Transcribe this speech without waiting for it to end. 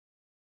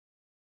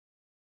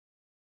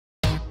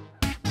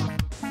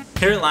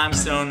Here at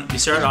Limestone, we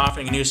started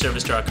offering a new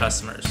service to our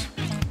customers.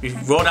 We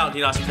rolled out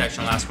DDoS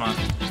protection last month,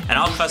 and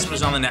all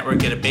customers on the network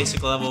get a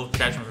basic level of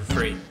protection for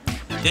free.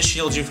 This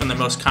shields you from the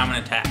most common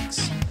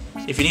attacks.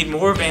 If you need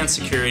more advanced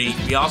security,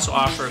 we also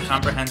offer a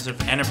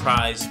comprehensive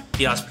enterprise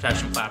DDoS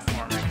protection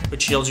platform,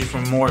 which shields you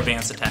from more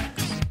advanced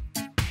attacks.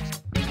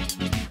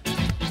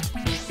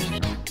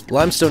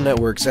 Limestone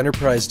Networks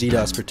Enterprise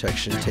DDoS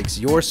Protection takes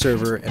your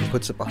server and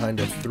puts it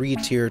behind a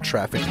 3-tier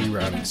traffic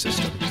rerouting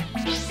system.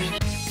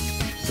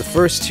 The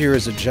first tier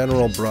is a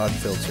general broad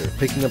filter,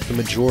 picking up the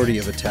majority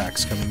of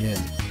attacks coming in.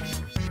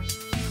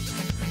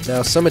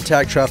 Now, some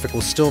attack traffic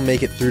will still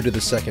make it through to the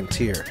second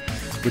tier,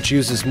 which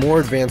uses more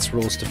advanced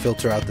rules to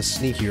filter out the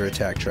sneakier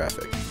attack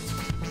traffic.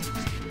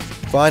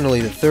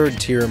 Finally, the third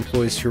tier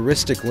employs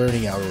heuristic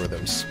learning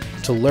algorithms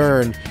to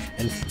learn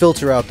and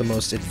filter out the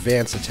most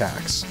advanced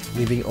attacks,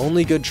 leaving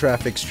only good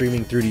traffic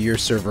streaming through to your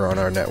server on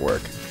our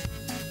network.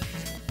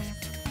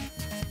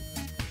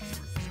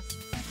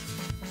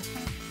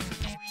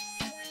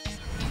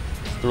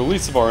 The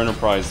release of our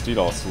enterprise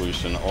DDoS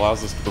solution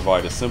allows us to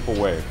provide a simple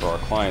way for our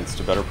clients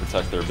to better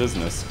protect their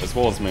business, as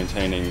well as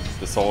maintaining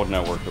the solid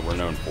network that we're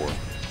known for.